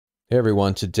Hey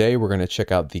everyone, today we're going to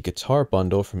check out the guitar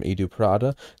bundle from Edu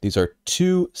Prado. These are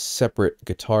two separate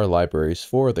guitar libraries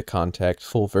for the Kontakt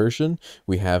full version.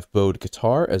 We have bowed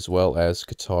guitar as well as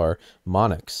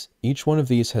Guitarmonics. Each one of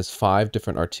these has 5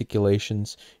 different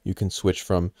articulations you can switch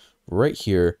from right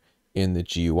here in the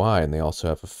GUI, and they also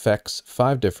have effects,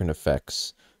 5 different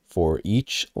effects for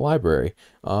each library.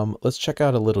 Let's check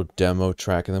out a little demo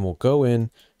track and then we'll go in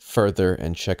further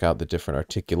and check out the different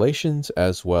articulations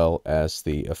as well as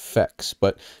the effects.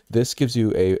 But this gives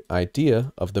you an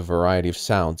idea of the variety of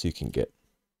sounds you can get.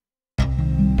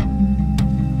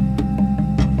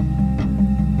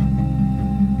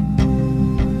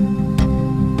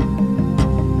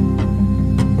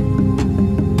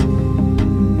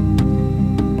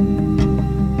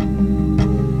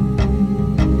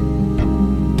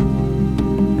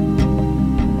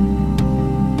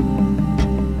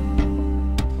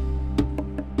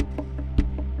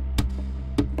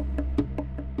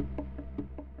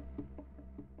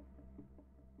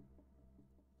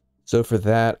 So for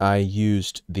that, I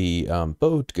used the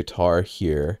bowed guitar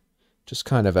here, just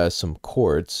kind of as some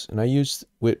chords, and I used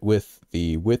it with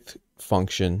the width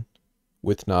function,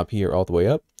 width knob here all the way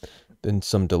up, then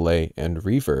some delay and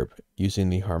reverb using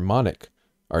the harmonic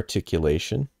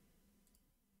articulation.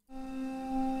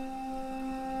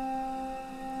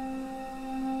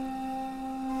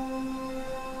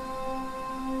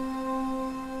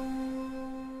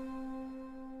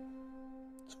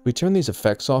 If we turn these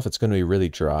effects off, it's going to be really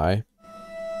dry.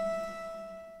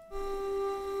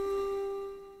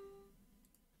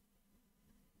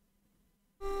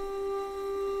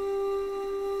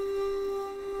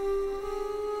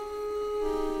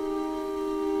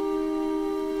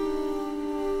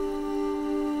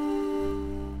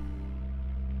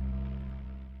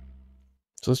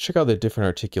 So let's check out the different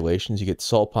articulations. You get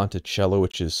solponticello,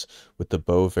 which is with the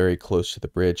bow very close to the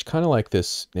bridge, kind of like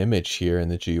this image here in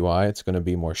the GUI. It's going to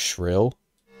be more shrill.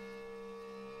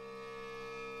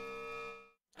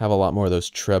 Have a lot more of those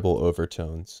treble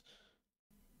overtones.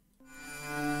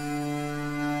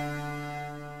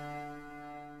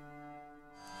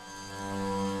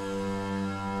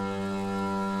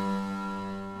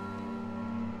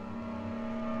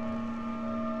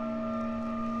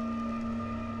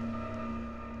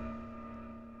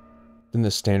 Then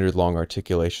the standard long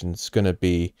articulation is going to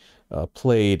be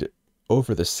played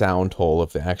over the sound hole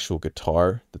of the actual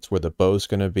guitar. That's where the bow's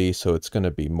going to be, so it's going to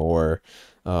be more,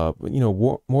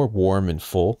 more warm and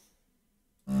full.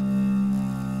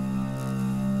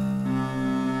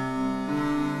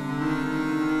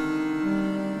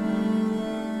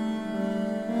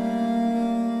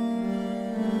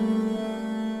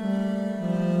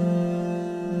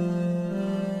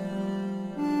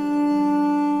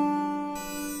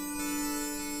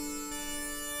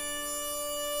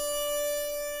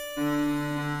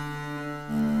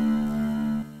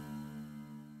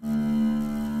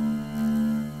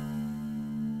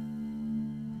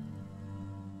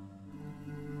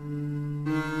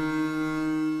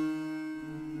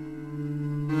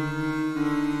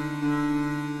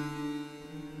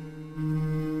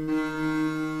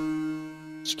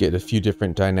 You get a few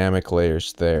different dynamic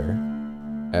layers there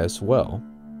as well.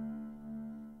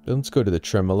 Then let's go to the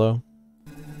tremolo.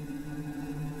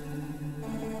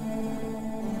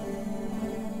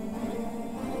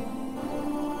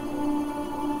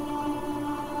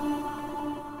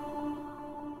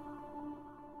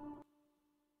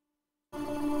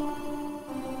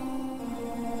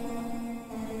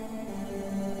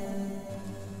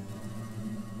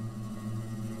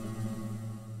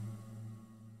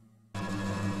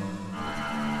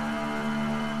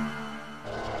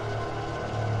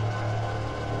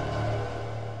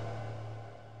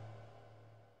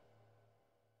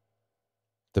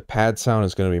 The pad sound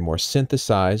is going to be more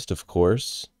synthesized, of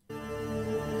course.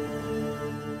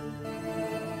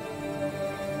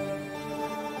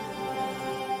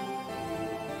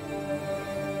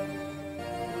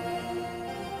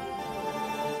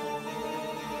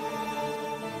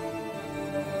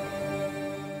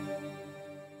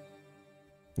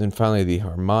 Then finally the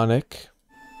harmonic.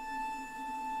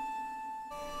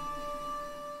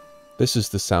 This is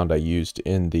the sound I used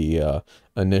in the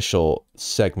initial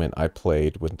segment I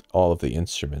played with all of the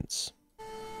instruments.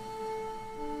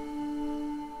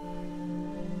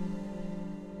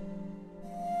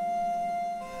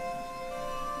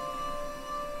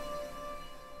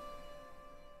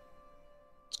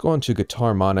 Let's go on to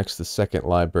Guitarmonics, the second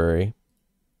library.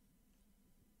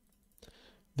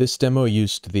 This demo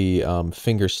used the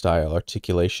fingerstyle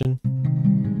articulation.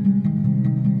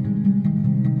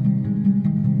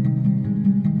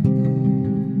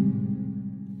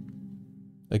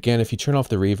 Again, if you turn off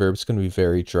the reverb, it's going to be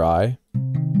very dry.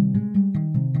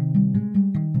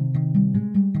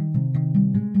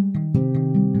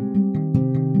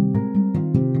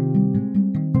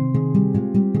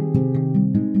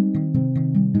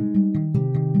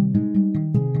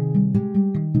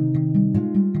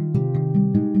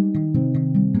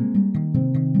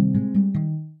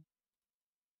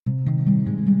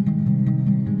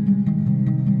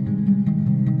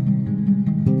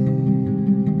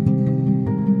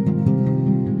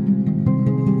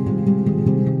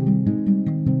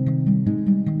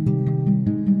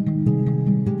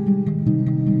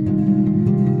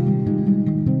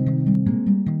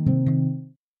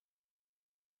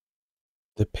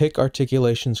 The pick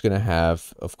articulation is going to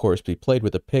have, of course, be played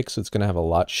with a pick, so it's going to have a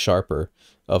lot sharper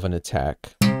of an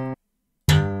attack.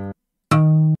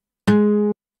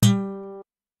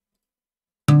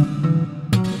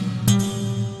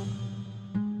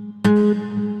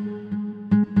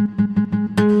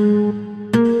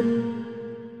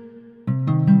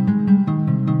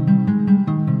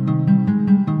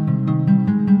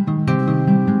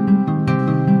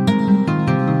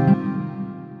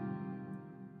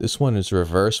 This one is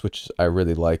reverse, which I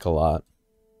really like a lot.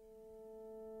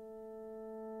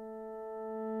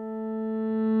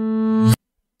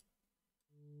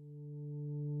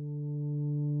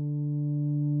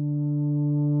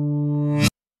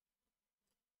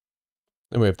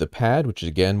 Then we have the pad, which is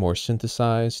again more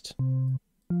synthesized.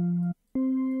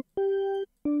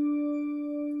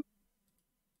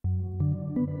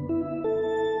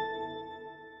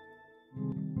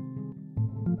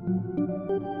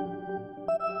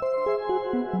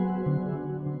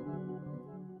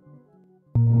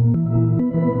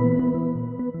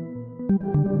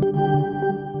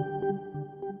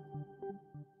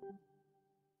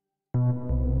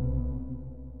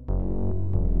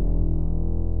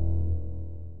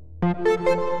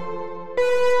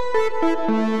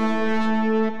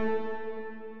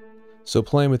 So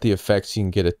playing with the effects, you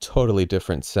can get a totally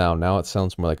different sound. Now it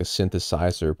sounds more like a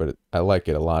synthesizer, but I like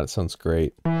it a lot. It sounds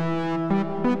great.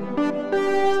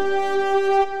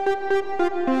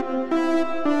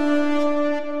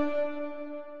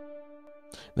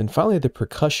 Then finally, the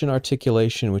percussion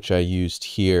articulation, which I used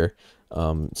here,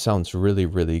 sounds really,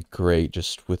 really great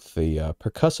just with the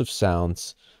percussive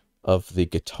sounds of the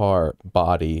guitar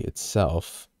body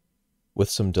itself. With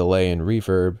some delay and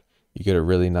reverb, you get a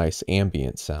really nice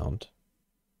ambient sound.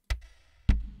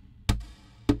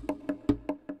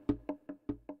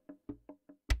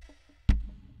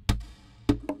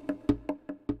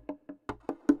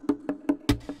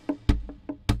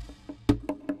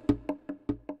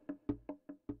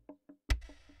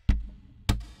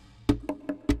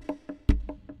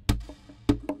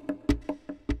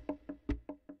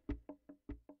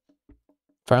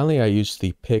 Finally, I used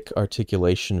the pick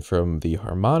articulation from the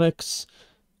harmonics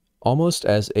almost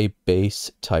as a bass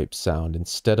type sound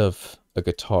instead of a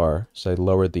guitar. So I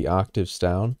lowered the octaves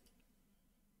down.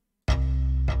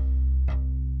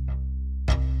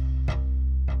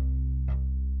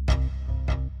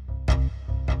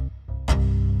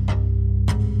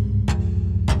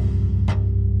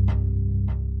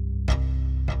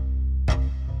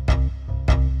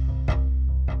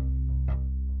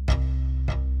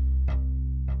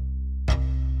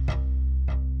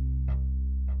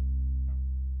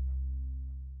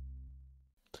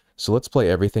 So let's play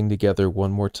everything together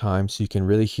one more time so you can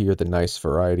really hear the nice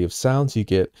variety of sounds you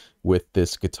get with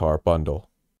this guitar bundle.